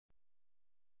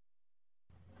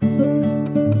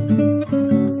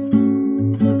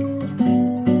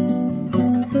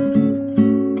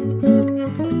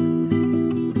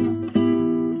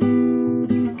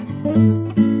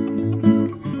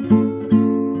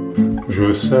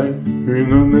Je sais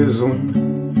une maison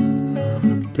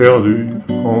perdue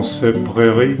en ces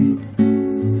prairies,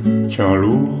 qu'un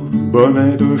lourd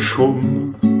bonnet de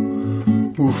chaume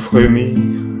où frémit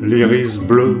l'iris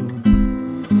bleu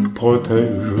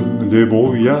protège des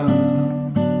brouillards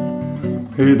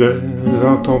et des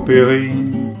intempéries.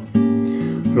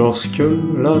 Lorsque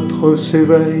l'âtre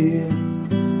s'éveille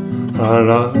à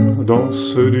la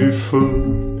danse du feu,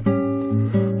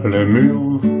 les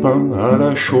murs peints à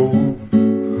la chaux,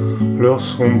 leurs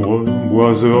sombres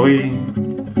boiseries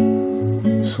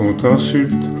sont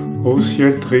insultes au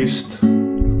ciel triste,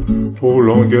 aux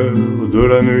langueurs de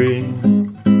la nuit,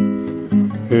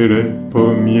 et les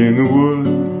pommiers noueux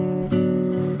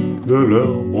de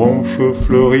leurs branches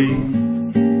fleuries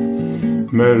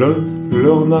mêlent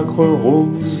leur nacre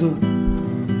rose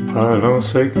à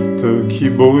l'insecte qui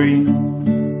bruit.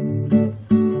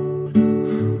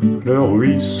 Le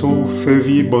ruisseau fait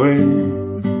vibrer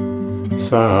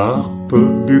sa harpe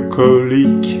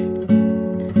bucolique,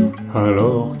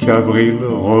 alors qu'avril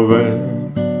revêt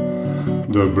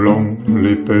de blanc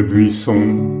l'épais buisson.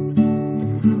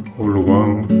 Au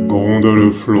loin gronde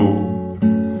le flot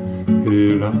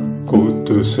et la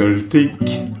côte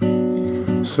celtique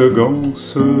se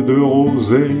ganse de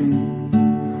rosée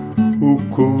où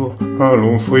court un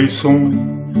long frisson.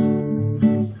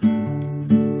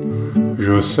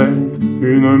 Je sais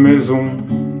une maison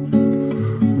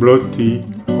blottie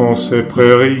en ces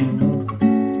prairies,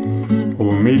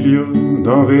 au milieu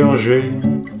d'un verger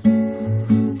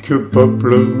que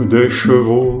peuplent des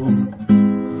chevaux,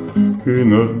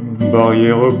 une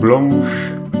barrière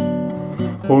blanche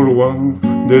au loin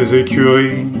des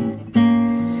écuries.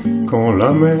 Quand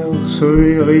la mer se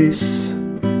hérisse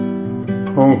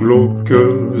en glauques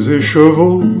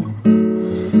écheveaux,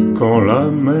 quand la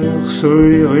mer se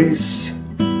hérisse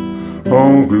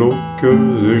en glauques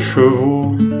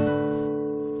écheveaux,